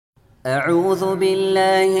أعوذ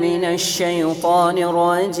بالله من الشيطان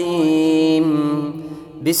الرجيم.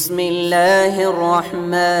 بسم الله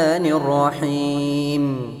الرحمن الرحيم.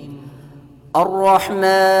 الرحمن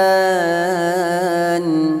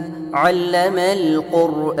علم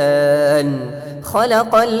القرآن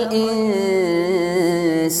خلق الإنسان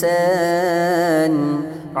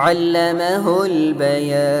علمه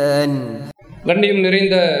البيان. கண்ணியம்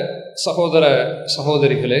நிறைந்த சகோதர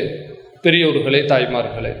சகோதரிகளே, பெரியோர்களே,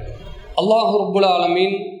 தாய்மார்களே, அல்லாஹ் ரப்புல்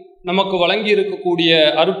ஆலமீன் நமக்கு வழங்கி இருக்கக்கூடிய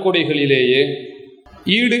அருட்கொடைகளிலேயே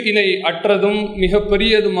ஈடு இணை அற்றதும் மிக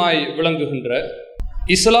பெரியதுமாய் விளங்குகின்ற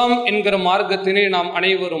இஸ்லாம் என்கிற மார்க்கத்தினை நாம்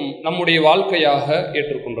அனைவரும் நம்முடைய வாழ்க்கையாக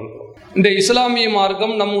ஏற்றுக்கொண்டிருக்கிறோம். இந்த இஸ்லாமிய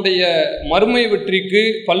மார்க்கம் நம்முடைய மறுமை வெற்றிக்கு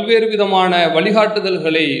பல்வேறு விதமான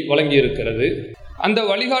வழிகாட்டுதல்களை வழங்கி இருக்கிறது. அந்த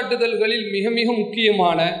வழிகாட்டுதல்களில் மிக மிக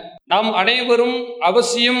முக்கியமான, நாம் அனைவரும்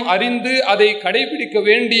அவசியம் அறிந்து அதை கடைபிடிக்க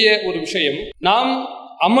வேண்டிய ஒரு விஷயம், நாம்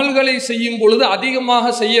அமல்களை செய்யும் பொழுது அதிகமாக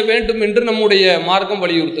செய்ய வேண்டும் என்று நம்முடைய மார்க்கம்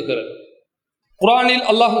வலியுறுத்துகிறது. குர்ஆனில்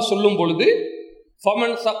அல்லாஹ் சொல்லும் பொழுது,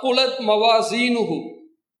 ஃபமன் சகுலத் மவாசீனுஹு,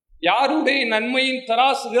 யாருடைய நன்மையின்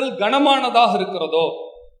தராசுகள் கனமானதாக இருக்கிறதோ,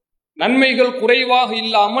 நன்மைகள் குறைவாக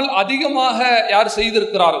இல்லாமல் அதிகமாக யார்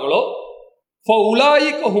செய்திருக்கிறார்களோ,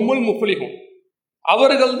 ஃபஉலாயிக ஹுமுல் முஃப்லிஹூன்,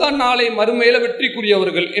 அவர்கள் தான் நாளை மறுமையில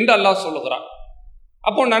வெற்றிக்குரியவர்கள் என்று அல்லாஹ் சொல்லுகிறான்.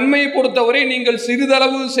 அப்போ நன்மையை பொறுத்தவரை நீங்கள்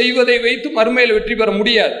சிறிதளவு செய்வதை வைத்து மறுமையில் வெற்றி பெற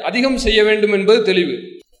முடியாது, அதிகம் செய்ய வேண்டும் என்பது தெளிவு.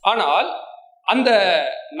 ஆனால் அந்த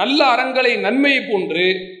நல்ல அறங்களை நன்மையை போன்று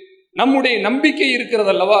நம்முடைய நம்பிக்கை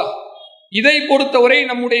இருக்கிறது அல்லவா, இதை பொறுத்தவரை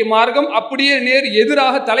நம்முடைய மார்க்கம் அப்படியே நேர்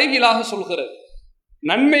எதிராக தலைகீழாக சொல்கிறது.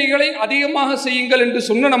 நன்மைகளை அதிகமாக செய்யுங்கள் என்று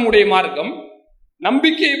சொன்ன நம்முடைய மார்க்கம்,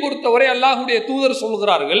 நம்பிக்கையை பொறுத்தவரை அல்லாஹ்வுடைய தூதர்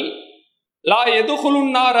சொல்கிறார்கள், லா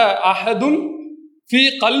யதுகுலுன் நார அஹதுன் ஃபீ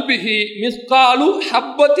கல்பிஹி மிஸ்காலு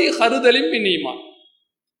ஹப்பதி ஹர்தலின் மின் ஈமான்.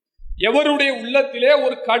 எவருடைய உள்ளத்திலே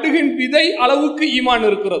ஒரு கடுகின் விதை அளவுக்கு ஈமான்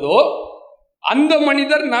இருக்கிறதோ அந்த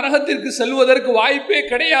மனிதர் நரகத்திற்கு செல்வதற்கு வாய்ப்பே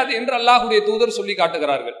கிடையாது என்று அல்லாஹ்வுடைய தூதர் சொல்லி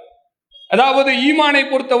காட்டுகிறார்கள். அதாவது ஈமானை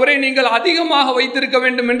பொறுத்தவரை நீங்கள் அதிகமாக வைத்திருக்க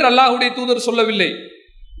வேண்டும் என்று அல்லாஹ்வுடைய தூதர் சொல்லவில்லை,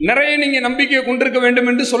 நிறைய நீங்க நம்பிக்கையை கொண்டிருக்க வேண்டும்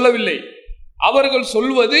என்று சொல்லவில்லை. அவர்கள்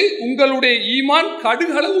சொல்வது, உங்களுடைய ஈமான்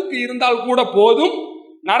கடுகளவுக்கு இருந்தால் கூட போதும்,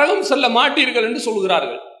 நரகம் செல்ல மாட்டீர்கள் என்று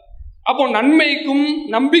சொல்கிறார்கள். அப்போ நன்மைக்கும்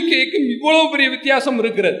நம்பிக்கைக்கும் இவ்வளவு பெரிய வித்தியாசம்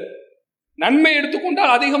இருக்கிறது. நன்மை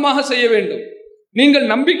எடுத்துக்கொண்டால் அதிகமாக செய்ய வேண்டும், நீங்கள்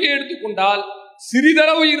நம்பிக்கை எடுத்துக்கொண்டால்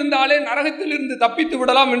சிறிதளவு இருந்தாலே நரகத்தில் இருந்து தப்பித்து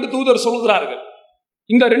விடலாம் என்று தூதர் சொல்கிறார்கள்.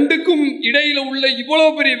 இந்த ரெண்டுக்கும் இடையில உள்ள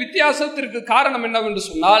இவ்வளவு பெரிய வித்தியாசத்திற்கு காரணம் என்னவென்று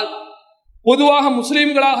சொன்னால், பொதுவாக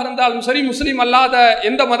முஸ்லீம்களாக இருந்தாலும் சரி, முஸ்லீம் அல்லாத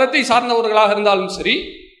எந்த மதத்தை சார்ந்தவர்களாக இருந்தாலும் சரி,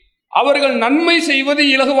 அவர்கள் நன்மை செய்வது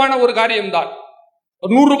இலகுவான ஒரு காரியம்தான்.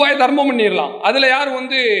 ஒரு 100 ரூபாய் தர்மம் பண்ணிடலாம், அதுல யாரும்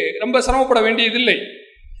ரொம்ப சிரமப்பட வேண்டியதில்லை.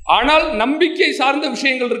 ஆனால் நம்பிக்கை சார்ந்த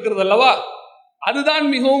விஷயங்கள் இருக்கிறது அல்லவா, அதுதான்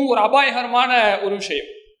மிகவும் ஒரு அபாயகரமான ஒரு விஷயம்.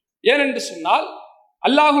 ஏனென்று சொன்னால்,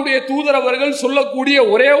 அல்லாஹ்வுடைய தூதர் அவர்கள் சொல்லக்கூடிய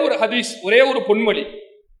ஒரே ஒரு ஹதீஸ், ஒரே ஒரு பொன்மொழி,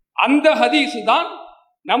 அந்த ஹதீஸ் தான்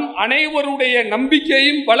நம் அனைவருடைய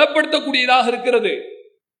நம்பிக்கையும் பலப்படுத்தக்கூடியதாக இருக்கிறது.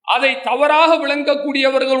 அதை தவறாக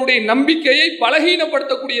விளங்கக்கூடியவர்களுடைய நம்பிக்கையை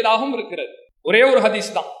பலகீனப்படுத்தக்கூடியதாகவும் இருக்கிறது. ஒரே ஒரு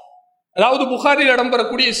ஹதீஸ் தான். அதாவது புகாரில்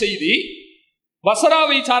இடம்பெறக்கூடிய செய்தி,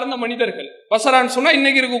 பஸ்ராவை சார்ந்த மனிதர்கள், பஸ்ரான்னு சொன்னா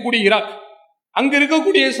இன்னைக்கு இருக்கக்கூடிய ஈராக், அங்க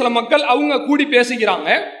இருக்கக்கூடிய சில மக்கள் அவங்க கூடி பேசிக்கிறாங்க.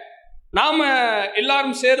 நாம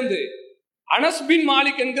எல்லாரும் சேர்ந்து அனஸ் பின்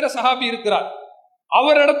மாலிக் என்கிற சஹாபி இருக்கிறார்,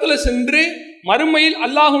 அவரிடத்துல சென்று மறுமையில்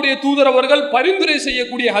அல்லாஹ்வுடைய தூதர் அவர்கள் பரிந்துரை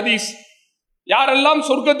செய்யக்கூடிய ஹதீஸ், யாரெல்லாம்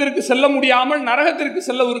சொர்க்கத்திற்கு செல்ல முடியாமல் நரகத்திற்கு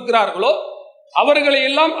செல்ல இருக்கிறார்களோ அவர்களை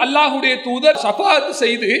எல்லாம் அல்லாஹ்வுடைய தூதர் ஷஃபாஅத்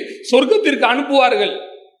செய்து சொர்க்கத்திற்கு அனுப்புவார்கள்,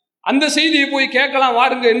 அந்த செய்தியை போய் கேட்கலாம்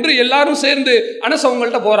வாருங்க என்று எல்லாரும் சேர்ந்து அனஸ்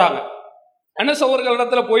அவங்கள்ட்ட போறாங்க. அனஸ்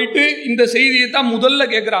அவர்களிடத்துல போயிட்டு இந்த செய்தியை தான் முதல்ல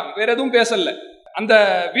கேட்கிறாங்க, வேற எதுவும் பேசல. அந்த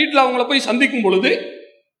வீட்டில் அவங்கள போய் சந்திக்கும் பொழுது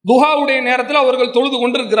துஹாவுடைய நேரத்தில் அவர்கள் தொழுது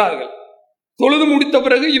கொண்டிருக்கிறார்கள். தொழுது முடித்த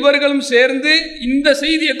பிறகு இவர்களும் சேர்ந்து இந்த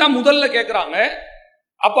செய்தியை தான் முதல்ல கேட்கிறாங்க.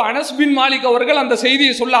 அப்ப அனஸ் பின் மாலிக் அவர்கள் அந்த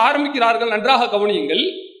செய்தியை சொல்ல ஆரம்பிக்கிறார்கள். நன்றாக கவனியுங்கள்.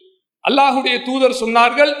 அல்லாஹ்வுடைய தூதர்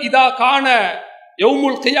சொன்னார்கள், இதா கான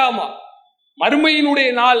யௌமுல் கியாமா, மறுமையினுடைய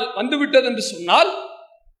நாள் வந்துவிட்டது என்று சொன்னால்,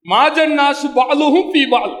 மாஜன்னாசு பாலுஹும் ஃபீ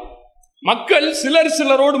பால், மக்கள் சிலர்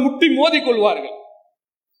சிலரோடு முட்டி மோதி கொள்வார்கள்.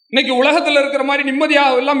 இன்னைக்கு உலகத்தில் இருக்கிற மாதிரி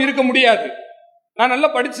நிம்மதியாக எல்லாம் இருக்க முடியாது. நான் நல்லா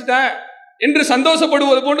படிச்சுட்டேன் என்று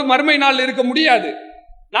சந்தோஷப்படுவது போன்று மறுமை நாள் இருக்க முடியாது.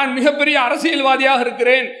 நான் மிகப்பெரிய அரசியல்வாதியாக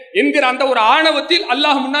இருக்கிறேன் என்கிற அந்த ஒரு ஆணவத்தில்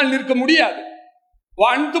அல்லாஹ் முன்னால் நிற்க முடியாது.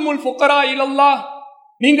 வஅன்துமுல் ஃபுகரா இலல்லாஹ்,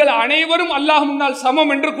 நீங்கள் அனைவரும் அல்லாஹ் முன்னால்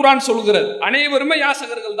சமம் என்று குர்ஆன் சொல்கிறது. அனைவருமே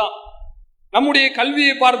யாசகர்கள் தான். நம்முடைய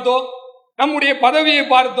கல்வியை பார்த்தோ, நம்முடைய பதவியை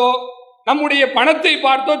பார்த்தோ, நம்முடைய பணத்தை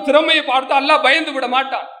பார்த்தோ, திறமையை பார்த்தோ அல்லாஹ் பயந்து விட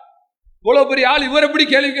மாட்டான். இவ்வளவு பெரிய ஆள், இவர் எப்படி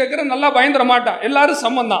கேள்வி கேட்கிற, நல்லா பயந்துட மாட்டான். எல்லாரும்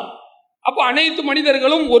சமம் தான். அப்ப அனைத்து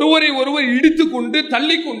மனிதர்களும் ஒருவரை ஒருவர் இடித்து கொண்டு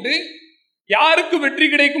தள்ளி கொண்டு யாருக்கு வெற்றி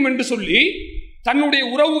கிடைக்கும் என்று சொல்லி தன்னுடைய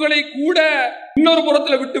உறவுகளை கூட இன்னொரு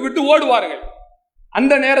புறத்துல விட்டு விட்டு ஓடுவார்கள்.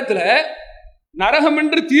 அந்த நேரத்தில் நரகம்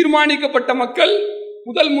என்று தீர்மானிக்கப்பட்ட மக்கள்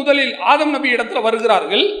முதலில் ஆதம் நபி இடத்துல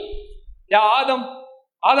வருகிறார்கள். யா ஆதம்,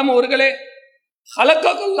 ஆதம் அவர்களே,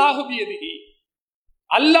 ஹலக்கல்லாஹு பியதிஹி,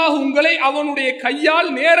 அல்லாஹ் உங்களை அவனுடைய கையால்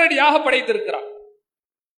நேரடியாக படைத்திருக்கிறார்.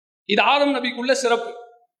 இது ஆதம் நபிக்குள்ள சிறப்பு.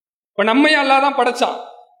 இப்ப நம்மை அல்லாஹ் தான் படைச்சான்,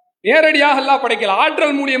 நேரடியாக அல்லாஹ் படைக்கல,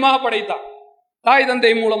 ஆற்றல் மூலியமாக படைத்தான். தாய்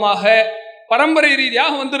தந்தை மூலமாக பரம்பரை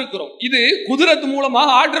ரீதியாக வந்திருக்கிறோம். இது குதிரத்து மூலமாக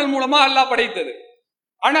ஆற்றல் மூலமாக அல்லாஹ் படைத்தது.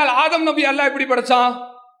 ஆனால் ஆதம் நபி அல்லாஹ் எப்படி படைச்சான்?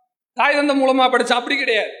 தாய் தந்தை மூலமா படைச்சான்? அப்படி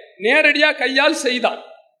கிடையாது, நேரடியா கையால் செய்தான்.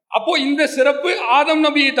 அப்போ இந்த சிறப்பு ஆதம்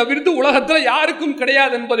நபியை தவிர்த்து உலகத்துல யாருக்கும்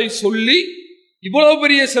கிடையாது என்பதை சொல்லி, இவ்வளவு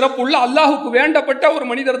பெரிய சிறப்புள்ள அல்லாஹுக்கு வேண்டப்பட்ட ஒரு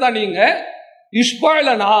மனிதர் தான் நீங்க,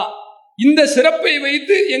 இஷ்பாலனா, இந்த சிறப்பை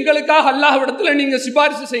வைத்து எங்களுக்காக அல்லாஹ்விடத்துல நீங்க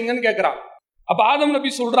சிபாரிசு செய்யுங்கன்னு கேட்கிறான். அப்ப ஆதம் நபி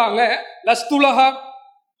சொல்றாங்க, லஸ்துலஹா,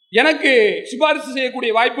 எனக்கு சிபாரிசு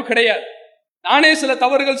செய்யக்கூடிய வாய்ப்பு கிடையாது, நானே சில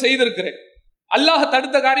தவறுகள் செய்திருக்கிறேன், அல்லாஹ்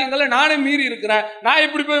தடுத்த காரியங்களை நானே மீறி இருக்கிறேன், நான்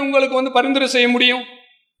எப்படி போய் உங்களுக்கு பரிந்துரை செய்ய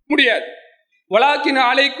முடியாது. வலாக்கின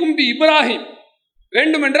அலைக்கும் பி இப்ராஹிம்,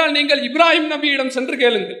 வேண்டுமென்றால் நீங்கள் இப்ராஹிம் நபியிடம் சென்று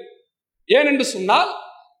கேளுங்கள். ஏனென்று சொன்னால்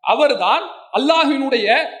அவர்தான் அல்லாஹினுடைய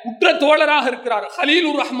உற்ற தோழராக இருக்கிறார்.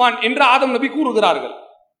 ஹலீலுர் ரஹ்மான் என்று ஆதம் நபி கூறுகிறார்கள்.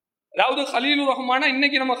 அதாவது ஹலீலுர் ரஹ்மானா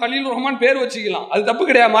இன்னைக்கு நம்ம ஹலீலுர் ரஹ்மான் பேர் வச்சுக்கலாம், அது தப்பு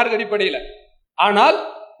கிடையாது மார்க் அடிப்படையில். ஆனால்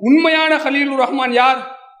உண்மையான ஹலீலுர் ரஹ்மான் யார்?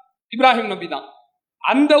 இப்ராஹிம் நபி தான்.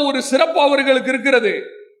 அந்த ஒரு சிறப்பு அவர்களுக்கு இருக்கிறது.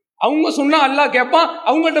 அவங்க சொன்னா அல்லாஹ் கேட்பான்,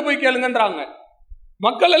 அவங்கள்ட்ட போய் கேளுங்கன்றாங்க.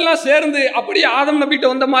 மக்கள் எல்லாம் சேர்ந்து அப்படியே ஆதம் நபிட்ட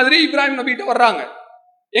வந்த மாதிரி இப்ராஹிம் நபிட்ட வர்றாங்க,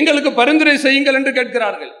 எங்களுக்கு பரிந்துரை செய்யுங்கள் என்று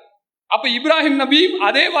கேட்கிறார்கள். அப்ப இப்ராஹிம் நபி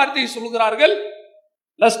அதே வார்த்தையை சொல்கிறார்கள்,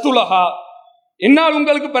 லஸ்துலஹா, என்னால்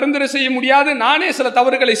உங்களுக்கு பரிந்துரை செய்ய முடியாது, நானே சில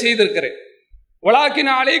தவறுகளை செய்திருக்கிறேன்.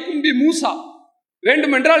 வலாக்கின அலைக்கும் பி மூசா,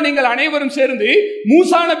 வேண்டுமென்றால் நீங்கள் அனைவரும் சேர்ந்து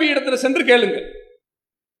மூசா நபி இடத்துல சென்று கேளுங்கள்.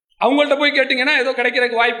 அவங்கள்ட்ட போய் கேட்டீங்கன்னா ஏதோ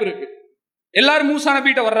கிடைக்கிறதுக்கு வாய்ப்பு இருக்கு. எல்லாரும் மூசா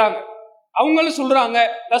நபிட்ட வர்றாங்க, அவங்களும் சொல்றாங்க,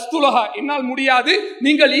 லஸ்துலஹா, என்னால் முடியாது,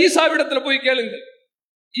 நீங்கள் ஈசாவிடத்துல போய் கேளுங்கள்.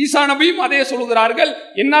 ஈசா நபியும் அதே சொல்கிறார்கள்,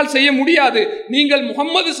 என்னால் செய்ய முடியாது, நீங்கள்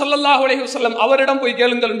முஹம்மது ஸல்லல்லாஹு அலைஹி வஸல்லம் அவரிடம் போய்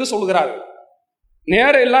கேளுங்கள் என்று சொல்கிறார்கள்.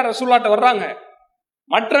 நேர எல்லாம் ரசூலுல்லாஹ்ட்ட வர்றாங்க.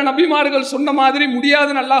 மற்ற நபிமார்கள் சொன்ன மாதிரி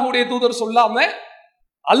முடியாதுன்னு அல்லாஹ்வுடைய தூதர் சொல்லாம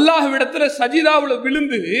அல்லாஹ்விடத்துல சஜிதாவுல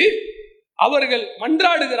விழுந்து அவர்கள்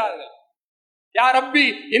மன்றாடுகிறார்கள். யா ரப்பி,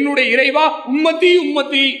 என்னுடைய இறைவா, உம்மத்தி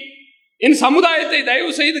உம்மத்தி, என் சமுதாயத்தை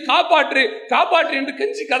தயவு செய்து காப்பாற்று காப்பாற்று என்று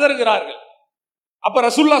கெஞ்சி கதறுகிறார்கள். அப்ப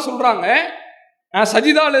ரசூலுல்லாஹ் சொல்றாங்க, நான்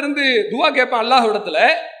சஜிதால இருந்து துவா கேட்பேன் அல்லாஹ்விடத்துல,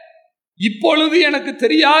 இப்பொழுது எனக்கு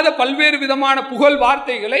தெரியாத பல்வேறு விதமான புகழ்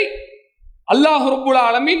வார்த்தைகளை அல்லாஹ் ரப்புல்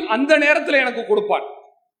ஆலமீன் அந்த நேரத்தில் எனக்கு கொடுப்பான்.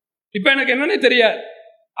 இப்ப எனக்கு என்னன்னு தெரியாது.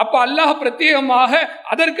 அப்ப அல்லாஹ் பிரத்யேகமாக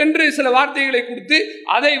அதற்கென்று சில வார்த்தைகளை கொடுத்து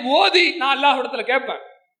அதை ஓதி நான் அல்லாஹ்விடத்துல கேட்பேன்.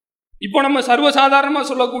 இப்போ நம்ம சர்வசாதாரணமா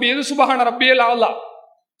சொல்லக்கூடியது சுபஹான ரப்பியல் அலா,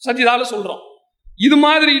 சஜிதால சொல்றோம். இது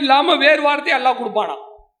மாதிரி இல்லாம வேறு வார்த்தை அல்லாஹ் கொடுப்பானா,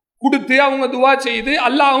 கொடுத்து அவங்க துவா செய்து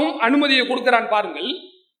அல்லாஹ்வும் அனுமதியை கொடுக்கிறான். பாருங்கள்,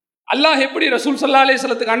 அல்லாஹ் எப்படி ரசூல் ஸல்லல்லாஹு அலைஹி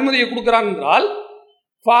வஸல்லத்துக்கு அனுமதியை கொடுக்கிறான் என்றால்,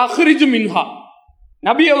 ஃபஅக்ரிஜு மின்ஹா,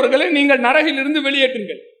 நபி அவர்களை நீங்கள் நரகிலிருந்து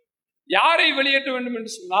வெளியேற்றுங்கள். யாரை வெளியேற்ற வேண்டும்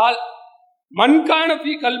என்று சொன்னால், மன்கான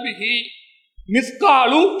ஃபீ கல்பிஹி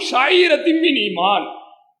மிஸ்காலு ஷாயிரத்தின் மின் ஈமான்.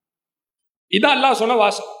 இது அல்லாஹ் சொன்ன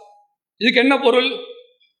வாசம். இதுக்கு என்ன பொருள்?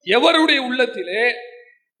 எவருடைய உள்ளத்திலே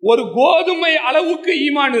ஒரு கோதுமை அளவுக்கு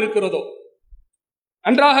ஈமான் இருக்கிறதோ,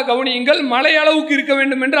 நன்றாக கவனியுங்கள், மலை அளவுக்கு இருக்க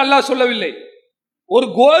வேண்டும் என்று அல்லாஹ் சொல்லவில்லை. ஒரு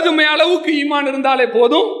கோதுமை அளவுக்கு ஈமான் இருந்தாலே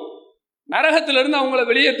போதும், நரகத்திலிருந்து அவங்களை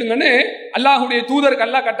வெளியேற்றுங்கன்னு அல்லாஹுடைய தூதருக்கு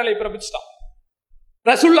அல்லாஹ் கட்டளை பிறப்பிச்சுட்டான்.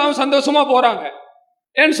 ரசூலுல்லாஹ் சந்தோஷமா போறாங்க.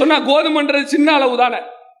 ஏன்னு சொன்னா கோதுமைன்றது சின்ன அளவு தானே.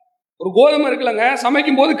 ஒரு கோதுமை இருக்குல்லங்க,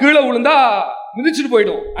 சமைக்கும் போது கீழே விழுந்தா மிதிச்சுட்டு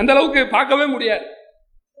போயிடும், அந்த அளவுக்கு பார்க்கவே முடியாது,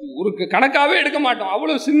 ஒரு கணக்காவே எடுக்க மாட்டோம்,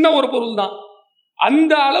 அவ்வளவு சின்ன ஒரு பொருள் தான்.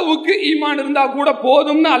 அந்த அளவுக்கு ஈமான் இருந்தா கூட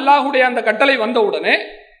போதும்னு அல்லாஹுடைய அந்த கட்டளை வந்த உடனே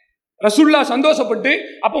ரசூலுல்லாஹ் சந்தோஷப்பட்டு,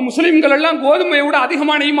 அப்ப முஸ்லிம்கள் எல்லாம் கோதுமையை விட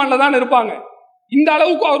அதிகமான ஈமான்ல தான் இருப்பாங்க, இந்த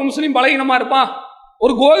அளவுக்கு அவர் முஸ்லீம் பலகீனமா இருப்பான்,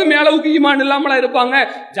 ஒரு கோதுமை அளவுக்கு ஈமான் இல்லாமலா இருப்பாங்க,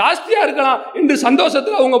 ஜாஸ்தியா இருக்கலாம் என்று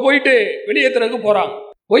சந்தோஷத்துல அவங்க போயிட்டு வெளியேற்றுறதுக்கு போறாங்க.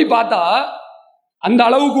 போய் பார்த்தா அந்த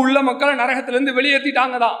அளவுக்கு உள்ள மக்களை நரகத்திலிருந்து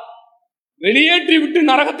வெளியேற்றிட்டாங்க தான். வெளியேற்றி விட்டு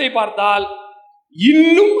நரகத்தை பார்த்தால்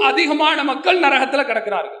இன்னும் அதிகமான மக்கள் நரகத்துல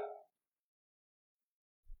கிடக்கிறார்கள்.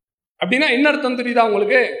 அப்படின்னா என்ன அர்த்தம் தெரியுதா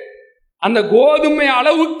உங்களுக்கு? அந்த கோதுமை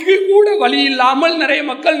அளவுக்கு கூட வழி இல்லாமல் நிறைய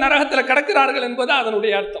மக்கள் நரகத்துல கிடக்கிறார்கள் என்பது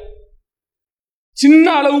அதனுடைய அர்த்தம். சின்ன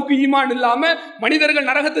அளவுக்கு ஈமான் இல்லாம மனிதர்கள்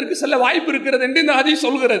நரகத்திற்கு செல்ல வாய்ப்பு இருக்கிறது என்று இந்த ஹதீஸ்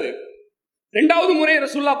சொல்கிறது. இரண்டாவது முறை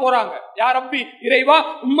ரசூலுல்லாஹ் போறாங்க, யா ரப்பி, இறைவா,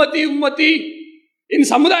 உம்மத்தி உம்மத்தி, என்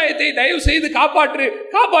சமுதாயத்தை தயவு செய்து காப்பாற்று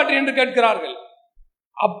காப்பாற்று என்று கேட்கிறார்கள்.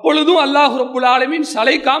 அப்பொழுதும் அல்லாஹ் ரப்புல் ஆலமீன்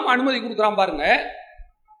சலைக்காம அனுமதி கொடுக்குறான் பாருங்க.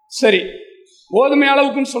 சரி, கோதுமை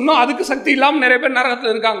அளவுக்குன்னு சொன்னா அதுக்கு சக்தி இல்லாமல் நிறைய பேர்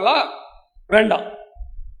நரகத்தில் இருக்காங்களா? வேண்டாம்,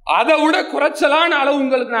 அதை விட குறைச்சலான அளவு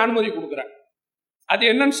உங்களுக்கு நான் அனுமதி கொடுக்குறேன். அது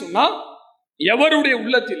என்னன்னு சொன்னா, எவருடைய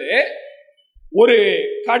உள்ளத்திலே ஒரு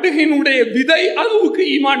கடுகினுடைய விதை அளவுக்கு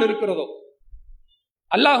ஈமான் இருக்கிறதோ,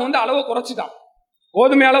 அல்லாஹ் அளவை குறைச்சிட்டான்.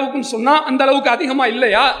 கோதுமை அளவுக்குன்னு சொன்னா அந்த அளவுக்கு அதிகமா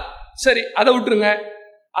இல்லையா? சரி, அதை விட்டுருங்க.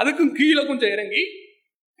 அதுக்கும் கீழே கொஞ்சம் இறங்கி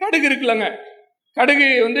கடுகு இருக்குல்லங்க, கடுகு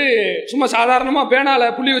சும்மா சாதாரணமா பேனால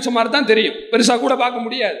புள்ளி வச்ச மாதிரி தான் தெரியும், பெருசா கூட பார்க்க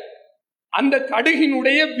முடியாது. அந்த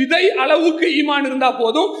கடுகினுடைய விதை அளவுக்கு ஈமான் இருந்தா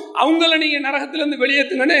போதும், அவங்கள நீங்க நரகத்திலிருந்து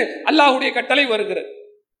வெளியேற்றுங்கன்னு அல்லாஹ்வுடைய கட்டளை வருகிறது.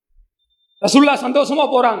 ரசூலுல்லாஹ் சந்தோஷமா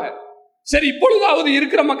போறாங்க. சரி, இப்பொழுதாவது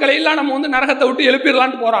இருக்கிற மக்களை எல்லாம் நம்ம நரகத்தை விட்டு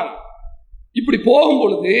எழுப்பிடலான்னு போறாங்க. இப்படி போகும்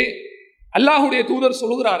பொழுது அல்லாஹ்வுடைய தூதர்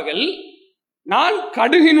சொல்லுகிறார்கள், நான்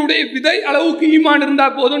கடுகினுடைய விதை அளவுக்கு ஈமான் இருந்தா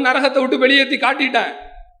போதும் நரகத்தை விட்டு வெளியேற்றி காட்டிட்டேன்.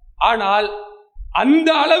 ஆனால் அந்த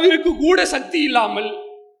அளவிற்கு கூட சக்தி இல்லாமல்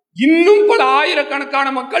இன்னும் பல ஆயிரக்கணக்கான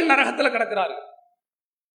மக்கள் நரகத்தில் கிடக்கிறார்கள்.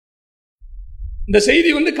 இந்த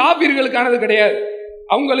செய்தி காபீர்களுக்கானது கிடையாது,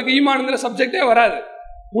 அவங்களுக்கு ஈமான்ங்கிற சப்ஜெக்டே வராது,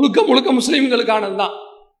 முழுக்க முழுக்க முஸ்லிம்களுக்கானது தான்.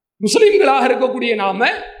 முஸ்லிம்களாக இருக்கக்கூடிய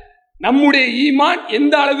நாம நம்முடைய ஈமான்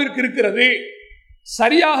எந்த அளவிற்கு இருக்கிறது,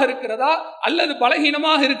 சரியாக இருக்கிறதா அல்லது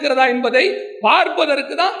பலகீனமாக இருக்கிறதா என்பதை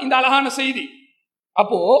பார்ப்பதற்கு தான் இந்த அழகான செய்தி.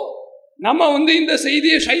 அப்போ நம்ம இந்த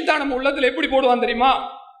செய்தியை ஷைத்தான் நம்ம உள்ளத்துல எப்படி போடுவான் தெரியுமா?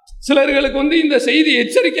 சிலர்களுக்கு இந்த செய்தி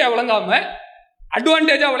எச்சரிக்கையா வழங்காம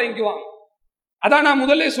அட்வான்டேஜா வழங்கிக்குவாங்க. அதான் நான்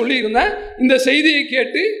முதல்ல சொல்லி இருந்தேன், இந்த செய்தியை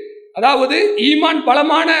கேட்டு, அதாவது ஈமான்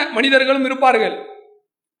பலமான மனிதர்களும் இருப்பார்கள்,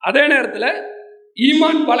 அதே நேரத்தில்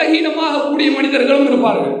ஈமான் பலகீனமாக கூடிய மனிதர்களும்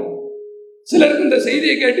இருப்பார்கள். சிலருக்கு இந்த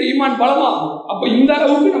செய்தியை கேட்டு ஈமான் பலமாகும், அப்ப இந்த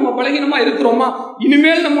அளவுக்கு நம்ம பலகீனமா இருக்கிறோமா,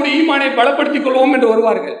 இனிமேல் நம்முடைய ஈமானை பலப்படுத்திக் கொள்வோம் என்று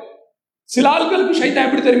வருவார்கள். சில ஆட்களுக்கு ஷைத்தான்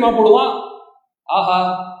எப்படி தெரியுமா போடுவான், ஆஹா,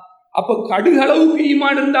 அப்ப கடுகு அளவுக்கு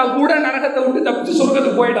ஈமான் இருந்தா கூட நரகத்தை விட்டு தப்பிச்சு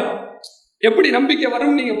சொர்க்கத்துக்கு போயிடலாம், எப்படி நம்பிக்கை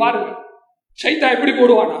வரும் நீங்க பாருங்க. ஷைத்தான் எப்படி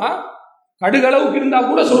போடுவானா, கடுகு அளவுக்கு இருந்தா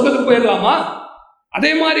கூட சொர்க்கத்துக்கு போயிடலாமா,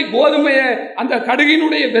 அதே மாதிரி கோதுமையை அந்த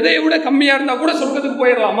கடுகினுடைய விதையை விட கம்மியா இருந்தா கூட சொர்க்கத்துக்கு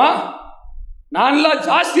போயிடலாமா, நான்லாம்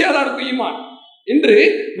ஜாஸ்தியா தான் இருக்கும் ஈமான் என்று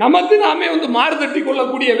நமக்கு நாமே மாறுதட்டி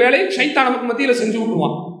கொள்ளக்கூடிய வேலை ஷைத்தான் நமக்கு மத்தியில செஞ்சு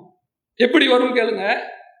விட்டுருவான். எப்படி வரும் கேளுங்க.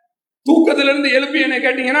 தூக்கத்திலிருந்து எழுப்பி என்ன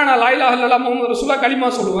கேட்டீங்கன்னா, நான் லா இலாஹ இல்லல்லாஹ் முஹம்மது ரசூலுல்லாஹ் கலிமா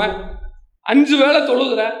சொல்லுவேன், 5 வேளை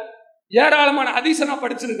தொழுகிறேன், ஏராளமான ஹதீஸை நான்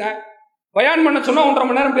படிச்சிருக்கேன், பயான் பண்ண சொன்னா 1.5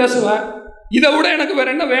 மணி நேரம் பேசுவேன், இதை விட எனக்கு வேற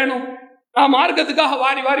என்ன வேணும், நான் மார்க்கத்துக்காக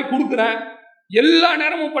வாரி வாரி கொடுக்குறேன், எல்லா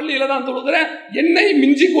நேரமும் பள்ளியில தான் தொழுகிறேன், என்னை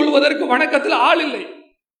மிஞ்சி கொள்வதற்கு வணக்கத்தில் ஆள் இல்லை.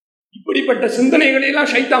 இப்படிப்பட்ட சிந்தனைகளை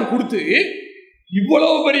எல்லாம் ஷைத்தான் கொடுத்து,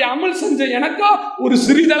 இவ்வளவு பெரிய அமல் செஞ்ச எனக்கா ஒரு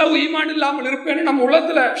சிறிதளவு ஈமான் இல்லாமல் இருப்பேன்னு நம்ம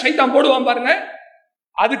உள்ளத்துல ஷைத்தான் போடுவான் பாருங்க.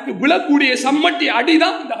 அதுக்கு விழக்கூடிய சம்மட்டி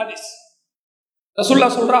அடிதான் இந்த ஹதீஸ்.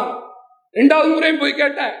 ரசூலுல்லாஹ் சொல்றாங்க. 2வது முறையும் போய்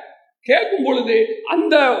கேட்டேன், கேட்கும் பொழுது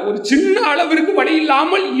அந்த ஒரு சின்ன அளவிற்கு வழி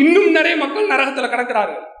இல்லாமல் இன்னும் நிறைய மக்கள் நரகத்துல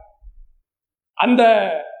கிடக்கிறார்கள். அந்த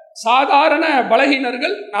சாதாரண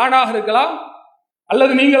பலகீனர்கள் நானாக இருக்கலாம்,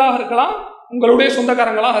 அல்லது நீங்களாக இருக்கலாம், உங்களுடைய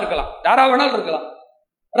சொந்தக்காரங்களாக இருக்கலாம், யாரா வேணாலும் இருக்கலாம்.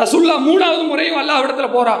 ரசூலுல்லாஹ் 3வது முறையும் அல்லாஹ்விடத்துல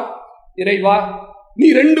போறாங்க, இறைவா நீ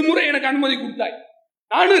 2 முறை எனக்கு அனுமதி கொடுத்தாய்,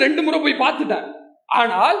 நானும் 2 முறை போய் பார்த்துட்டேன்,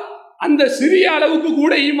 ஆனால் அந்த சிறிய அளவுக்கு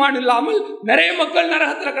கூட ஈமான் இல்லாமல் நிறைய மக்கள்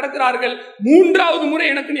நரகத்துல கிடக்கிறார்கள், 3வது முறை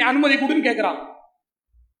எனக்கு நீ அனுமதி கொடுன்னு கேட்கிறான்.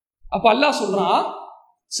 அப்ப அல்லாஹ் சொல்றான்,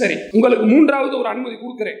 சரி உங்களுக்கு 3வது ஒரு அனுமதி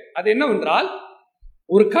கொடுக்கிறேன். அது என்னவென்றால்,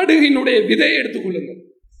 ஒரு கடுகினுடைய விதையை எடுத்துக்கொள்ளுங்க,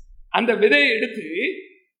 அந்த விதையை எடுத்து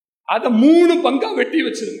அதை 3 பங்கா வெட்டி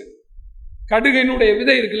வச்சிருங்க. கடுகினுடைய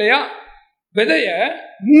விதை இருக்கு இல்லையா, விதைய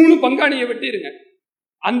 3 பங்கா நீங்க வெட்டிருங்க.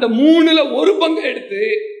 அந்த 3ல் 1 பங்கை எடுத்து,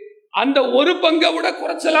 அந்த 1 பங்கை விட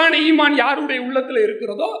குறைச்சலான ஈமான் யாருடைய உள்ளத்துல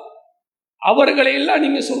இருக்கிறதோ அவர்களை எல்லாம்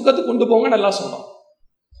நீங்க சொர்க்கத்துக்கு கொண்டு போங்க நல்லா சொல்றோம்.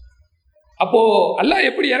 அப்போ அல்லாஹ்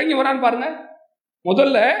எப்படி இறங்கி வரான்னு பாருங்க.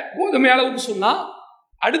 முதல்ல கோதுமை அளவுக்கு சொன்னா,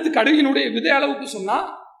 அடுத்து கடுகினுடைய விதை அளவுக்கு சொன்னா,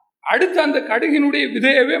 அடுத்து அந்த கடுகினுடைய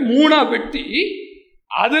விதையவே 3ஆ வெட்டி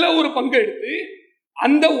அதுல 1 பங்கை எடுத்து,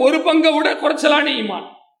 அந்த 1 பங்கை விட குறைச்சலான ஈமான்.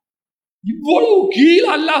 இவ்வளவு கீழே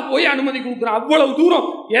அல்லாஹ் போய் அனுமதி கொடுக்கிறான். அவ்வளவு தூரம்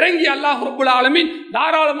இறங்கி அல்லாஹ் ரப்புல் ஆலமீன்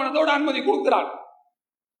தாராள மனதோட அனுமதி கொடுக்கிறான்.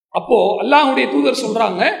 அப்போ அல்லாஹ்வுடைய தூதர்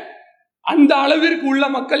சொல்றாங்க, அந்த அளவிற்கு உள்ள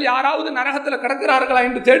மக்கள் யாராவது நரகத்துல கிடக்கிறார்களா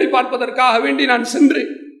என்று தேடி பார்ப்பதற்காக வேண்டி நான் சென்று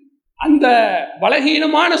அந்த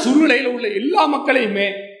பலகீனமான சூழ்நிலையில் உள்ள எல்லா மக்களையுமே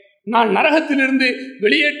நான் நரகத்திலிருந்து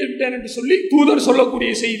வெளியேற்றி விட்டேன் என்று சொல்லி தூதர்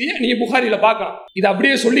சொல்லக்கூடிய செய்தியை நீங்க புகாரில பார்க்கலாம். இது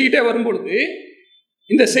அப்படியே சொல்லிக்கிட்டே வரும்பொழுது,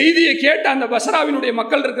 இந்த செய்தியை கேட்ட அந்த பஸ்ராவினுடைய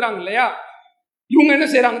மக்கள் இருக்கிறாங்க இல்லையா, இவங்க என்ன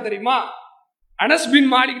செய்யறாங்க தெரியுமா, அனஸ் பின்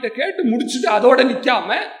மாலிக் கிட்ட கேட்டு முடிச்சுட்டு அதோட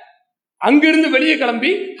நிக்காம அங்கிருந்து வெளியே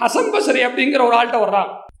கிளம்பி ஹசன் பஸ்ரி அப்படிங்கிற ஒரு ஆள்கிட்ட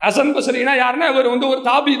வர்றாங்க. ஹசன் பஸ்ரினா யாருன்னா இவர் ஒரு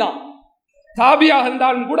தாபி தான். தாபியாக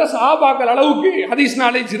இருந்தாலும் கூட சஹாபாக்கள் அளவுக்கு ஹதீஸ்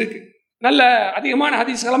நாலேஜ் இருக்கு, நல்ல அதிகமான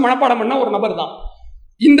ஹதீஸ்களை மனப்பாடம் பண்ண ஒரு நபர் தான்.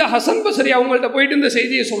 இந்த ஹசன் பஸ்ரி அவங்கள்ட்ட போயிட்டு இந்த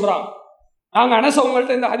செய்தியை சொல்றாங்க. நாங்கள் அனஸ்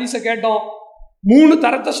அவங்கள்ட்ட இந்த ஹதீஸை கேட்டோம், 3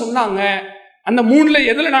 தரத்தை சொன்னாங்க, அந்த 3ல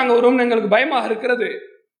எதில் நாங்கள் வருவோம்னு எங்களுக்கு பயமாக இருக்கிறது,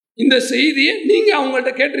 இந்த செய்தியை நீங்கள்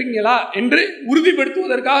அவங்கள்ட்ட கேட்டிருக்கீங்களா என்று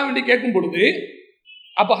உறுதிப்படுத்துவதற்காக வேண்டி கேட்கும் பொழுது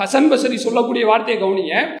அப்போ ஹசன் பஸ்ரி சொல்லக்கூடிய வார்த்தையை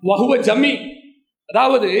கவனிங்க, வஹுவ ஜமீ,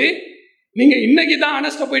 அதாவது நீங்க இன்னைக்கு தான்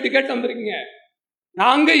அனஸ்ட போயிட்டு கேட்டு வந்திருக்கீங்க,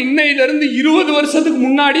 நாங்க இன்னையிலிருந்து 20 வருஷத்துக்கு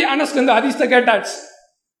முன்னாடி அனஸ்ட் அந்த ஹதீஸை கேட்டாச்சு.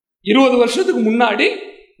 20 வருஷத்துக்கு முன்னாடி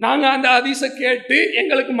நாங்க அந்த ஹதீஸை கேட்டு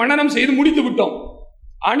எங்களுக்கு மனனம் செய்து முடித்து விட்டோம்.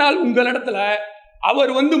 ஆனால் உங்களிடத்துல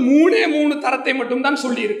அவர் 3 தரத்தை மட்டும்தான்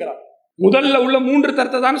சொல்லி இருக்கிறார். முதல்ல உள்ள 3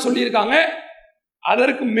 தரத்தை தான் சொல்லியிருக்காங்க.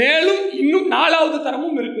 அதற்கு மேலும் இன்னும் 4வது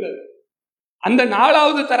தரமும் இருக்கிறது. அந்த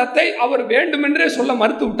 4வது தரத்தை அவர் வேண்டுமென்றே சொல்ல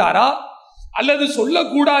மறுத்து விட்டாரா அல்லது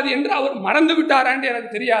சொல்லக்கூடாது என்று அவர் மறந்து விட்டாரான்னு எனக்கு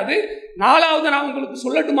தெரியாது. 4வது நான் உங்களுக்கு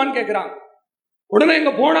சொல்லட்டுமான்னு கேட்கிறாங்க. உடனே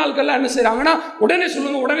எங்க போன ஆட்கள் என்ன செய்யறாங்கன்னா உடனே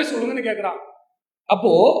சொல்லுங்கன்னு கேட்கிறாங்க.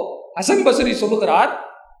 அப்போ ஹசன் பஸ்ரி சொல்லுகிறார்,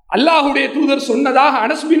 அல்லாஹுடைய தூதர் சொன்னதாக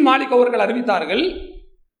அனஸ் பின் மாலிக் அவர்கள் அறிவித்தார்கள்.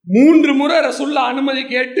 3 முறை ரசூலுல்லாஹ் அனுமதி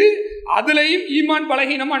கேட்டு அதுலயும் ஈமான்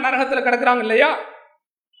பலகீனமா நரகத்துல கிடக்குறாங்க இல்லையா,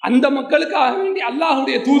 அந்த மக்களுக்காக வேண்டி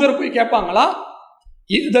அல்லாஹுடைய தூதர் போய் கேட்பாங்களா,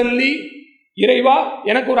 இதல்லி இறைவா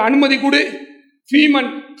எனக்கு ஒரு அனுமதி கொடு, ஃபீமன்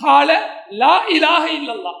கால லா இலாஹ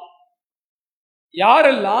இல்லல்லாஹ்,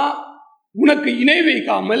 யாரெல்லாம் உனக்கு இணை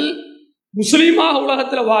வைக்காமல் முஸ்லீமாக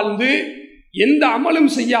உலகத்தில் வாழ்ந்து எந்த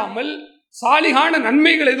அமலும் செய்யாமல் சாலிகான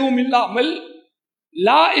நன்மைகள் எதுவும் இல்லாமல்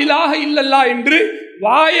லா இலாஹ இல்லல்லாஹ் என்று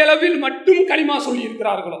வாயளவில் மட்டும் கலிமா சொல்லி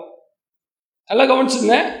இருக்கிறார்களோ. நல்லா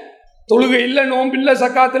கவனிச்சுங்க, தொழுகை இல்லை, நோன்பு இல்லை,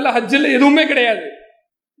 சக்காத் இல்லை, ஹஜ் இல்லை, எதுவுமே கிடையாது,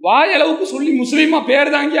 வாயளவுக்கு சொல்லி முஸ்லீமா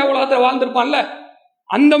பேர் தாங்கியா உலகத்தில் வாழ்ந்திருப்பான்ல,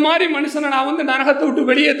 அந்த மாதிரி மனுஷனை நான் நரகத்தை விட்டு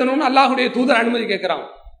வெளியேற்றணும்னு அல்லாஹுடைய தூதர் அனுமதி கேட்கிறாங்க.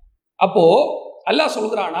 அப்போ அல்லாஹ்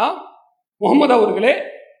சொல்கிறானா, முகமது அவர்களே,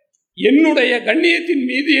 என்னுடைய கண்ணியத்தின்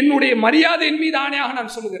மீது என்னுடைய மரியாதையின் மீது ஆணையாக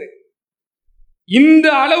நான் சொல்லுகிறேன், இந்த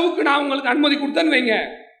அளவுக்கு நான் உங்களுக்கு அனுமதி கொடுத்தேன்னு வைங்க,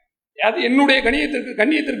 அது என்னுடைய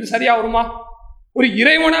கண்ணியத்திற்கு சரியா வருமா? ஒரு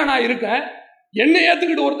இறைவனா நான் இருக்கேன், என்னை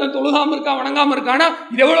ஏத்துக்கிட்டு ஒருத்தன் தொழுகாம இருக்கான், வணங்காம இருக்கானா,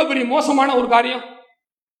 இது எவ்வளவு பெரிய மோசமான ஒரு காரியம்.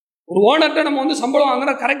 ஒரு ஓனர்கிட்ட நம்ம சம்பளம்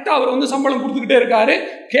வாங்குற, கரெக்டா அவர் சம்பளம் கொடுத்துக்கிட்டே இருக்காரு,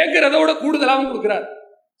 கேட்கறதோட கூடுதலாகவும் கொடுக்குறாரு.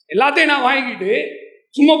 எல்லாத்தையும் நான் வாங்கிட்டு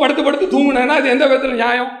சும்மா படுத்து தூங்குனேன்னா அது எந்த விதத்துல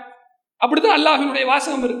நியாயம்? அப்படித்தான் அல்லாஹ்வினுடைய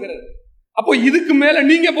வாசகம் இருக்கிறது. அப்போ இதுக்கு மேல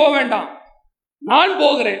நீங்க போக வேண்டாம், நான்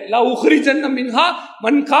போகிறேன். லா உஹ்ரிஜன்ன மின்ஹா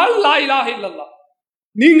மன் கால் லா இலாஹ இல்லல்லாஹ்.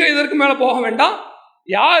 நீங்க இதற்கு மேல போக வேண்டாம்.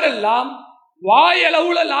 யாரெல்லாம்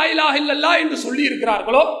வாயளவுல லா இலாஹ இல்லல்லாஹ் என்று சொல்லி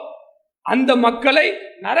இருக்கிறார்களோ அந்த மக்களை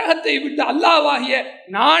நரகத்தை விட்டு அல்லாஹ்வாகிய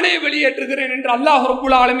நானே வெளியேற்றுகிறேன் என்று அல்லாஹ்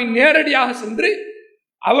ரப்புல் ஆலமீன் நேரடியாக சென்று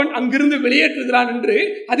அவன் அங்கிருந்து வெளியேற்றுகிறான் என்று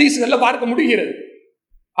ஹதீஸ்கள்ல பார்க்க முடிகிறது.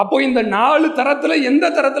 அப்போ இந்த 4 தரத்துல எந்த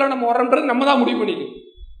தரத்துல நம்ம வர்றோம்ன்றது நம்ம தான் முடிவு பண்ணிக்கணும்.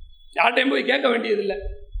 யார்ட்டையும் போய் கேட்க வேண்டியதில்லை.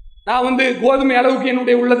 நான் கோதுமை அளவுக்கு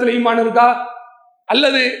என்னுடைய உள்ளத்துல ஈமான் இருக்கா,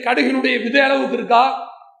 அல்லது கடுகினுடைய விதை அளவுக்கு இருக்கா,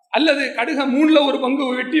 அல்லது கடுக 3ல் ஒரு பங்கு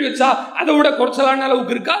வெட்டி வச்சா அதை விட குறைச்சலான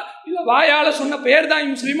அளவுக்கு இருக்கா, இல்ல வாயால சொன்ன பெயர் தான்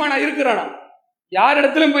முஸ்லீமா நான் இருக்கிறானா,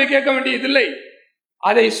 யாரிடத்திலும் போய் கேட்க வேண்டியதில்லை.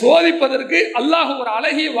 அதை சோதிப்பதற்கு அல்லாஹ் ஒரு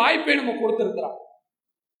அழகிய வாய்ப்பை நம்ம கொடுத்திருக்கிறான்.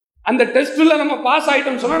 அந்த டெஸ்ட்ல நம்ம பாஸ்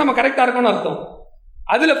ஆயிட்டோம்னு சொன்னா நம்ம கரெக்டா இருக்கணும்னு அர்த்தம்.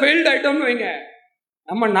 அதுல ஃபெயில்ட் ஆயிட்டோம்னு வைங்க,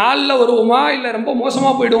 நம்ம 4ல் வருவோமா இல்ல ரொம்ப மோசமா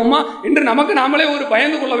போயிடுவோமா என்று நமக்கு நாமளே ஒரு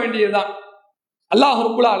பயந்து கொள்ள வேண்டியதுதான். அல்லாஹ்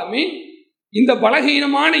ரப்புல் ஆலமீன் இந்த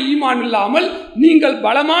பலகீனமான ஈமான் இல்லாமல் நீங்கள்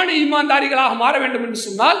பலமான ஈமான்தாரிகளாக மாற வேண்டும் என்று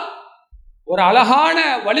சொன்னால் ஒரு அழகான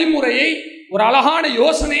வழிமுறையை, ஒரு அழகான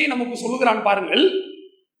யோசனையை நமக்கு சொல்லுகிறான் பாருங்கள்.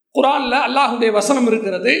 குர்ஆன்ல அல்லாஹ்வுடைய வசனம்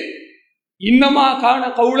இருக்கிறது, இன்னமா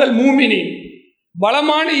கான கௌலல் மூமினீன்.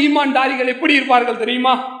 பலமான ஈமான்தாரிகள் எப்படி இருப்பார்கள்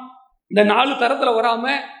தெரியுமா? இந்த 4 தரத்துல வராம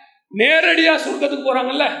நேரடியா சொர்க்கத்துக்கு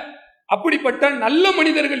போறாங்கல்ல, அப்படிப்பட்ட நல்ல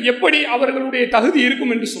மனிதர்கள் எப்படி அவர்களுடைய தகுதி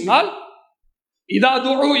இருக்கும் என்று சொன்னால், இதா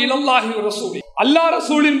துஉ இலல்லாஹி வ ரசூலி, அல்லாஹ்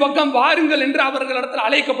ரசூலின் பக்கம் வாருங்கள் என்று அவர்களிடத்தில்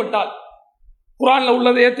அழைக்கப்பட்டால், குர்ஆன்ல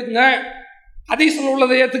உள்ளதை ஏத்துக்குங்க, ஹதீஸ்ல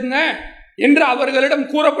உள்ளதை ஏத்துக்குங்க என்று அவர்களிடம்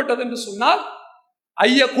கூறப்பட்டது என்று சொன்னால்,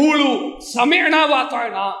 ஐயகூலு சமிஅனா வ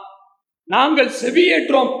அதானா, நாங்கள்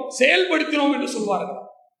செவியேற்றோம் செயல்படுத்தினோம் என்று சொல்வார்கள்.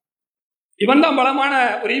 இவன் தான் பலமான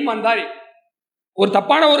ஒரு ஈமான்தாரி. ஒரு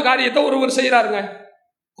தப்பான ஒரு காரியத்தை ஒருவர் செய்யறாருங்க,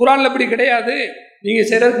 குர்ஆன்ல இப்படி கிடையாது, நீங்க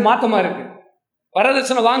செய்யறதுக்கு மாத்தமா இருக்கு,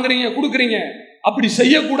 வரதட்சணை வாங்குறீங்க கொடுக்குறீங்க, அப்படி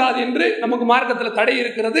செய்யக்கூடாது என்று நமக்கு மார்க்கத்தில் தடை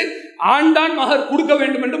இருக்கிறது. ஆண்டான் மகர் கொடுக்க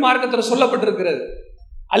வேண்டும் என்று மார்க்கத்தில் சொல்லப்பட்டிருக்கிறது.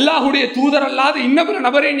 அல்லாஹுடைய தூதர் அல்லாத இன்னபிற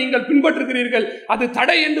நபரை நீங்கள் பின்பற்றுகிறீர்கள், அது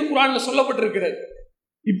தடை என்று குர்ஆன்ல சொல்லப்பட்டிருக்கிறது.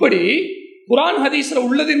 இப்படி குர்ஆன் ஹதீஸ்ல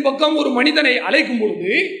உள்ளதின் பக்கம் ஒரு மனிதனை அழைக்கும்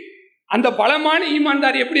பொழுது அந்த பலமான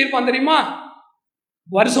ஈமான்தாரி எப்படி இருப்பான் தெரியுமா?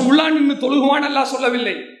 வருஷம் உள்ளா நின்று தொழுகுவான் அல்லாஹ்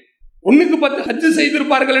சொல்லவில்லை. 1க்கு 10 ஹஜ்ஜு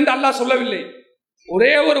செய்திருப்பார்கள் என்று அல்லாஹ் சொல்லவில்லை.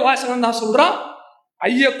 ஒரே ஒரு வாசகம் தான் சொல்றான்,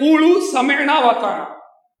 ஐய கூழு சமயனா வாக்கானா,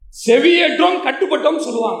 செவியேற்றோம் கட்டுப்பட்டோம்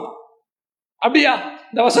சொல்லுவாங்க. அப்படியா?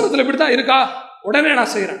 இந்த வசனத்துல இப்படித்தான் இருக்கா? உடனே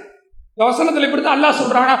நான் செய்யறேன். இந்த வசனத்துல இப்படித்தான் அல்லாஹ்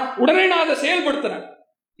சொல்றானா? உடனே நான் அதை செயல்படுத்துறேன்.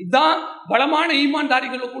 இதுதான் பலமான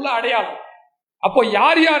ஈமான்தாரிகளுக்குள்ள அடையாளம். அப்போ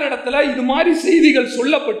யார் யார் இடத்துல இது மாதிரி செய்திகள்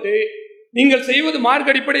சொல்லப்பட்டு நீங்கள் செய்வது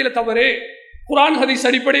மார்க்க அடிப்படையில் தவறு, குர்ஆன் ஹதீஸ்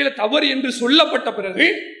அடிப்படையில் தவறு என்று சொல்லப்பட்ட பிறகு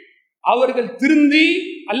அவர்கள் திருந்தி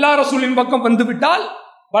அல்லாஹ் ரசூலின் பக்கம் வந்துவிட்டால்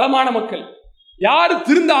பலமான மக்கள். யார்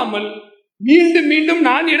திருந்தாமல் மீண்டும் மீண்டும்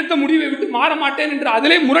நான் எடுத்த முடிவை விட்டு மாற மாட்டேன் என்று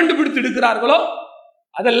அதிலே முரண்டு பிடித்து எடுக்கிறார்களோ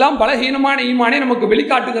அதெல்லாம் பலகீனமான ஈமானை நமக்கு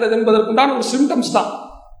வெளிக்காட்டுகிறது என்பதற்குண்டான ஒரு சிம்டம்ஸ் தான்.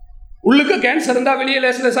 உள்ளுக்கு கேன்சர் இருந்தா வெளியே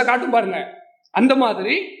லேசா காட்டும் பாருங்க. அந்த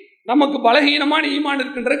மாதிரி நமக்கு பலகீனமான ஈமான்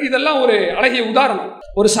இருக்கின்றது. இதெல்லாம் ஒரு அழகிய உதாரணம்.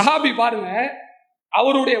 ஒரு சஹாபி பாருங்க,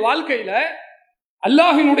 அவருடைய வாழ்க்கையில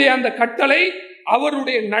அல்லாஹ்வினுடைய அந்த கட்டளை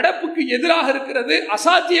அவருடைய நடப்புக்கு எதிராக இருக்கிறது,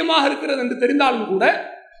 அசாத்தியமாக இருக்கிறது என்று தெரிந்தாலும் கூட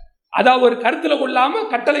அதை அவர் கருத்துல கொள்ளாம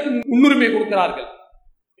கட்டளைக்கு முன்னுரிமை கொடுக்கிறார்கள்.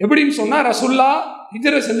 எப்படின்னு சொன்னா, ரசூலுல்லாஹ்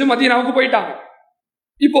ஹிஜ்ரத் செஞ்சு மதீனாவுக்கு போயிட்டாங்க.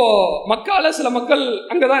 இப்போ மக்கால சில மக்கள்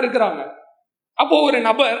அங்கதான் இருக்கிறாங்க. அப்போ ஒரு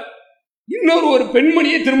நபர் இன்னொரு ஒரு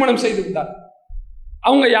பெண்மணியை திருமணம் செய்து விட்டார்.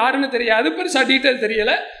 அவங்க யாருன்னு தெரியாது, பெருசா டீட்டெயில்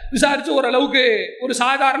தெரியல. விசாரிச்சு ஓரளவுக்கு ஒரு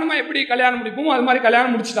சாதாரணமா எப்படி கல்யாணம் முடிப்போமோ அது மாதிரி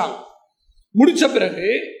கல்யாணம் முடிச்சுட்டாங்க. முடிச்ச பிறகு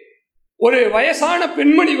ஒரு வயசான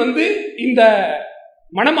பெண்மணி வந்து இந்த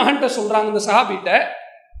மணமகன்கிட்ட சொல்றாங்க, இந்த சஹாபிட்ட,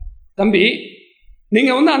 தம்பி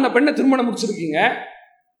நீங்க வந்து அந்த பெண்ணை திருமணம் முடிச்சிருக்கீங்க,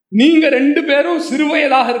 நீங்க 2 பேரும்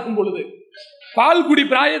சிறுவயதாக இருக்கும் பொழுது, பால்குடி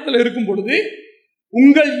பிராயத்தில் இருக்கும் பொழுது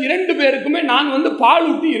உங்கள் 2 பேருக்குமே நான் வந்து பால்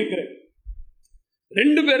ஊட்டி இருக்கிறேன்.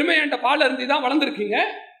 2 பேருமே என்கிட்ட பால் அருந்தி தான் வளர்ந்துருக்கீங்க.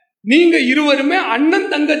 நீங்க இருவருமே அண்ணன்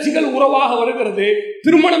தங்கச்சிகள் உறவாக வருகிறது,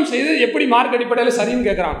 திருமணம் செய்து எப்படி மார்க்க அடிப்படையில் சரின்னு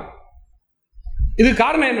கேட்கிறாங்க. இது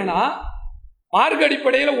காரணம் என்னன்னா, மார்க்க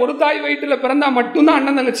அடிப்படையில் ஒரு தாய் வயிற்றுல பிறந்தா மட்டும்தான்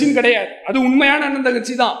அண்ணன் தங்கச்சின்னு கிடையாது. அது உண்மையான அண்ணன்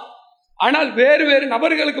தங்கச்சி தான். ஆனால் வேறு வேறு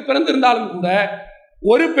நபர்களுக்கு பிறந்திருந்தாலும் கூட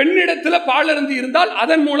ஒரு பெண்ணிடத்துல பால் அருந்தி இருந்தால்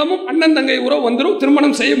அதன் மூலமும் அண்ணன் தங்கை உறவு வந்துடும்,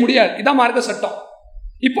 திருமணம் செய்ய முடியாது. இதான் மார்க்க சட்டம்.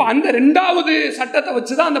 இப்போ அந்த 2வது சட்டத்தை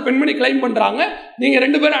வச்சுதான் அந்த பெண்மணி கிளைம் பண்றாங்க, நீங்க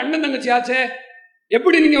 2 பேரும் அண்ணன் தங்கச்சி ஆச்சே,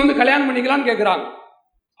 எப்படி நீங்க வந்து கல்யாணம் பண்ணிக்கலாம்னு கேட்கிறாங்க.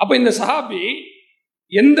 அப்ப இந்த சஹாபி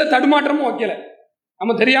எந்த தடுமாற்றமும் வைக்கல.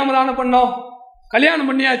 நம்ம தெரியாம தானே பண்ணோம், கல்யாணம்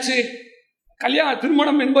பண்ணியாச்சு,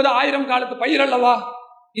 திருமணம் என்பது 1000 காலத்து பயிர் அல்லவா,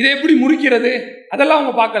 இதை எப்படி முறிக்கிறது, அதெல்லாம்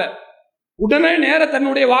அவங்க பார்க்கல. உடனே நேர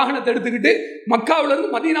தன்னுடைய வாகனத்தை எடுத்துக்கிட்டு மக்காவில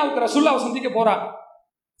இருந்து மதீனாவுக்கு ரசூலுல்லாஹ்வை சந்திக்க போறாங்க.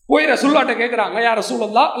 போய் ரசூலுல்லாஹ்ட்ட கேட்கிறாங்க, யா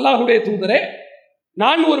ரசூலல்லாஹ், அல்லாஹ்வுடைய தூதரே,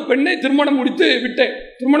 நான் ஒரு பெண்ணை திருமணம் முடித்து விட்டேன்,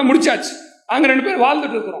 திருமணம் முடிச்சாச்சு, நாங்க 2 பேர்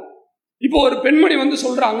வாழ்ந்துட்டு இருக்கிறோம். இப்போ ஒரு பெண்மணி வந்து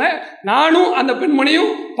சொல்றாங்க, நானும் அந்த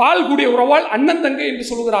பெண்மணியும் பால் கூடிய உறவால் அண்ணன் தங்கை என்று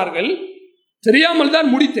சொல்கிறார்கள், தெரியாமல்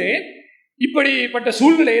தான் முடித்தேன். இப்படிப்பட்ட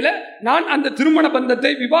சூழ்நிலையில நான் அந்த திருமண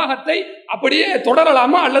பந்தத்தை, விவாகத்தை அப்படியே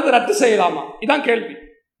தொடரலாமா அல்லது ரத்து செய்யலாமா? இதான் கேள்வி.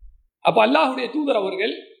 அப்ப அல்லாஹ்வுடைய தூதர்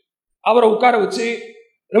அவர்கள் அவரை உட்கார வச்சு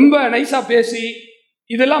ரொம்ப நைஸா பேசி,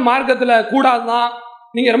 இதெல்லாம் மார்க்கத்துல கூடாதுதான்,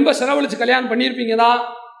 நீங்க ரொம்ப செலவழிச்சு கல்யாணம் பண்ணியிருப்பீங்க தான்,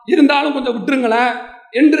 இருந்தாலும் கொஞ்சம் விட்டுருங்களேன்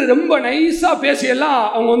என்று ரொம்ப நைஸா பேசியெல்லாம்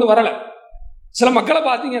அவங்க வந்து வரல. சில மக்களை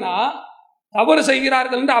பார்த்தீங்கன்னா தவறு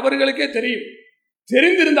செய்கிறார்கள் என்று அவர்களுக்கே தெரியும்,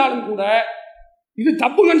 தெரிந்திருந்தாலும் கூட இது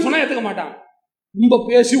தப்புங்கன்னு சொன்னா ஏற்றுக்க மாட்டாங்க. ரொம்ப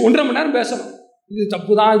பேசி 1.5 மணி நேரம் பேசணும், இது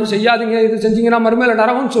தப்பு தான், இது செய்யாதீங்க, இது செஞ்சீங்கன்னா மறுமையில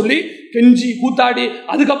நரகம்னு சொல்லி கெஞ்சி கூத்தாடி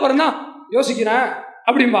அதுக்கப்புறம் தான் யோசிக்கிறேன்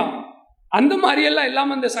அப்படிம்பாங்க. அந்த மாதிரி எல்லாம்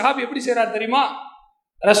இல்லாம இந்த சஹாபி எப்படி செய்யறாரு தெரியுமா?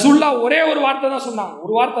 ரசூலுல்லாஹ் ஒரே ஒரு வார்த்தை தான் சொன்னாங்க,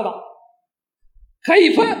 ஒரு வார்த்தை தான்,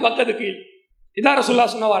 கைஃப வக்கது கீழ். இதான்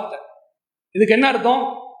ரசூலுல்லாஹ் சொன்ன வார்த்தை. இதுக்கு என்ன அர்த்தம்?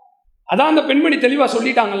 அதான் அந்த பெண்மணி தெளிவா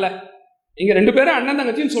சொல்லிட்டாங்கல்ல, நீங்க 2 பேரும் அண்ணன்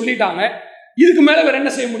தங்கச்சின்னு சொல்லிட்டாங்க, இதுக்கு மேல வேற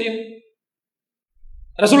என்ன செய்ய முடியும்?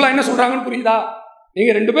 ரசூலுல்லாஹ் என்ன சொல்றாங்கன்னு புரியுதா?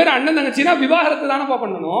 நீங்க 2 பேரும் அண்ணன் தங்கச்சின்னா விவாகரத்து தானப்பா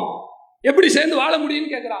பண்ணணும், எப்படி சேர்ந்து வாழ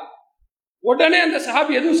முடியும்னு கேட்கிறாங்க. உடனே அந்த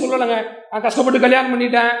சஹாபி எதுவும் சொல்லலைங்க, நான் கஷ்டப்பட்டு கல்யாணம்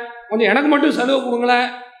பண்ணிட்டேன், கொஞ்சம் எனக்கு மட்டும் செலவு கொடுங்களேன்,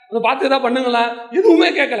 அதை பார்த்து தான் பண்ணுங்களேன், எதுவுமே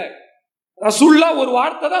கேட்கல. ரசூலுல்லாஹ் ஒரு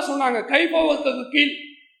வார்த்தை தான் சொன்னாங்க, கைப்பவத்துக்கு கீழ்.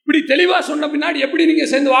 இப்படி தெளிவா சொன்ன பின்னாடி எப்படி நீங்க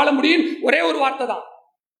சேர்ந்து வாழ முடியும்? ஒரே ஒரு வார்த்தை தான்.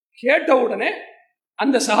 கேட்ட உடனே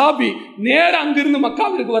அந்த சஹாபி நேர அங்கிருந்து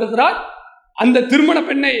மக்காவிற்கு வருகிறார். அந்த திருமண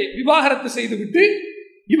பெண்ணை விவாகரத்து செய்து விட்டு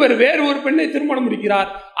இவர் வேறு ஒரு பெண்ணை திருமணம் முடிக்கிறார்.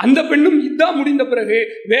 அந்த பெண்ணும் இதான் முடிந்த பிறகு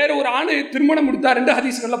வேற ஒரு ஆணை திருமணம் முடித்தார் என்று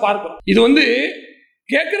ஹதீஸ்கள்ல பார்க்கிறோம். இது வந்து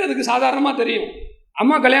கேட்கறதுக்கு சாதாரணமா தெரியும்,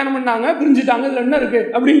 அம்மா கல்யாணம் பண்ணாங்க பிரிஞ்சுட்டாங்க, இதுல என்ன இருக்கு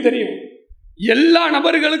அப்படின்னு தெரியும். எல்லா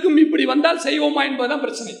நபர்களுக்கும் இப்படி வந்தால் செய்வோமா என்பதுதான்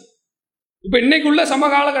பிரச்சனை. இப்ப இன்னைக்குள்ள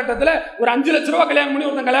சமகால கட்டத்துல ஒரு 5 லட்ச ரூபாய் கல்யாணம் பண்ணி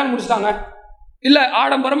ஒருத்தன் கல்யாணம் முடிச்சிட்டாங்க, இல்ல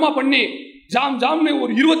ஆடம்பரமா பண்ணி ஜாம்னு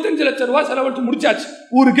ஒரு 25 லட்சம் ரூபாய் செலவழிச்சு முடிச்சாச்சு.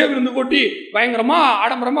 ஊருக்கே விருந்து கொட்டி பயங்கரமா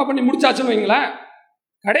ஆடம்பரமா பண்ணி முடிச்சாச்சுன்னு வைங்களேன்.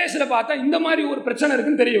 கடைசியில பார்த்தா இந்த மாதிரி ஒரு பிரச்சனை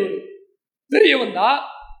இருக்குன்னு தெரிய வந்தா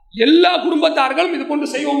எல்லா குடும்பத்தார்களும் இது கொண்டு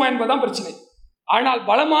செய்வோமா என்பதுதான் பிரச்சனை. ஆனால்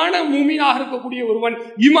பலமான மூமினாக இருக்கக்கூடிய ஒருவன்,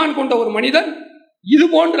 ஈமான் கொண்ட ஒரு மனிதன், இது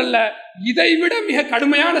போன்றல்ல இதைவிட மிக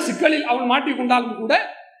கடுமையான சிக்கலில் அவன் மாட்டிக்கொண்டாலும் கூட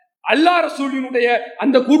அல்லாஹ் ரசூலினுடைய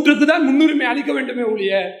அந்த கூற்றுக்கு தான் முன்னுரிமை அளிக்க வேண்டுமே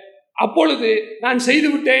ஒழிய, அப்பொழுது நான் செய்து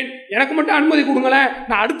விட்டேன், எனக்கு மட்டும் அனுமதி கொடுங்களேன்,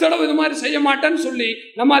 நான் அடுத்த தடவை இது மாதிரி செய்ய மாட்டேன்னு சொல்லி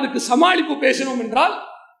நம்ம அதுக்கு சமாளிப்பு பேசணும் என்றால்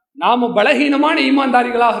நாம பலகீனமான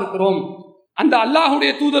ஈமான்தாரிகளாக இருக்கிறோம். அந்த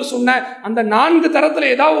அல்லாஹுடைய தூதர் சொன்ன அந்த 4 தரத்துல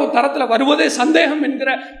ஏதாவது ஒரு தரத்துல வருவதே சந்தேகம் என்கிற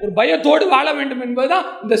ஒரு பயத்தோடு வாழ வேண்டும் என்பதுதான்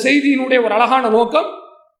இந்த செய்தியினுடைய ஒரு அழகான நோக்கம்.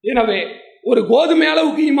 எனவே ஒரு கோதுமை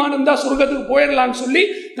அளவுக்கு ஈமான் இருந்தா சொர்க்கத்துக்கு போயிடலான்னு சொல்லி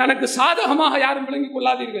தனக்கு சாதகமாக யாரும் விளங்கிக்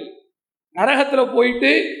கொள்ளாதீர்கள். நரகத்துல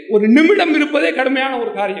போயிட்டு ஒரு நிமிடம் இருப்பதே கடுமையான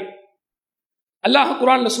ஒரு காரியம். அல்லாஹ்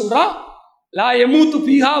குர்ஆன்ல சொல்றான், லா யமூத்து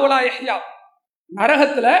ஃபீஹா வலா யஹ்யா,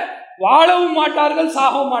 நரகத்துல வாழவும் மாட்டார்கள்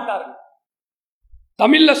சாகவும் மாட்டார்கள்.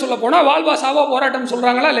 தமிழ்ல சொல்ல போனா வாழ்வா சாவா போராட்டம்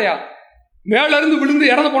சொல்றாங்களா இல்லையா? மேல இருந்து விழுந்து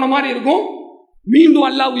இறந்து போன மாதிரி இருக்கும், மீண்டும்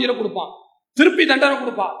அல்லாஹ் உயிரை கொடுப்பான், திருப்பி தண்டனை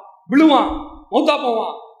கொடுப்பான், விழுவான், மௌத்தா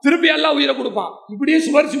போவான், திருப்பி அல்லாஹ் உயிரை கொடுப்பான். இப்படியே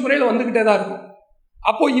சுழற்சி முறையில் வந்துகிட்டே தான் இருக்கும்.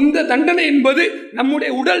 அப்போ இந்த தண்டனை என்பது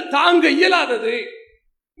நம்முடைய உடல் தாங்க இயலாதது,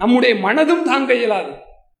 நம்முடைய மனதும் தாங்க இயலாது.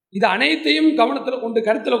 இது அனைத்தையும் கவனத்தில் கொண்டு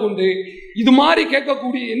கருத்துல கொண்டு இது மாதிரி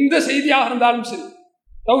கேட்கக்கூடிய எந்த செய்தியாக இருந்தாலும் சரி,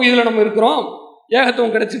 தௌஹீதுல நம்ம இருக்கிறோம்,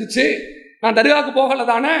 ஏகத்துவம் கிடைச்சிடுச்சு, நான் தர்காவுக்கு போகல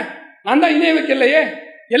தானே, நான் தான் இணைய வைக்கலையே,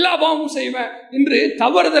 எல்லா பாவமும் செய்வேன் என்று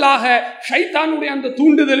தவறுதலாக ஷைத்தானுடைய அந்த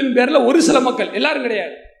தூண்டுதலின் பேர்ல ஒரு சில மக்கள், எல்லாரும்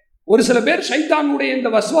கிடையாது, ஒரு சில பேர் ஷைத்தானுடைய இந்த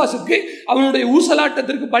வஸ்வாசுக்கு அவனுடைய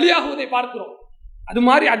ஊசலாட்டத்திற்கு பலியாகுவதை பார்க்கிறோம். அது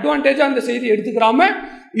மாதிரி அட்வான்டேஜா அந்த செய்தியை எடுத்துக்கிறாம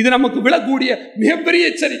இது நமக்கு விழக்கூடிய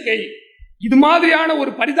மிகப்பெரிய எச்சரிக்கை. இது மாதிரியான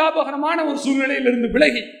ஒரு பரிதாபகரமான ஒரு சூழ்நிலையிலிருந்து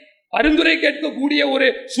விலகி, பரிந்துரை கேட்கக்கூடிய ஒரு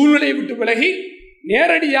சூழ்நிலையை விட்டு விலகி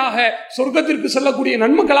நேரடியாக சொர்க்கத்திற்கு செல்லக்கூடிய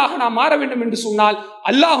நன்மக்களாக நாம் மாற வேண்டும் என்று சொன்னால்,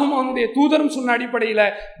 அல்லாஹும் அவனுடைய தூதரும் சொன்ன அடிப்படையில்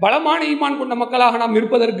பலமான ஈமான் கொண்ட மக்களாக நாம்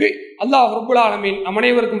இருப்பதற்கு அல்லாஹ் ரப்புல் ஆலமீன் நம்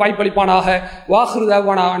அனைவருக்கும் வாய்ப்பளிப்பானாக. வாஹிரு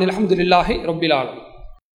தஅவானா அனில் ஹம்துலில்லாஹி ரப்பில் ஆலமீன்.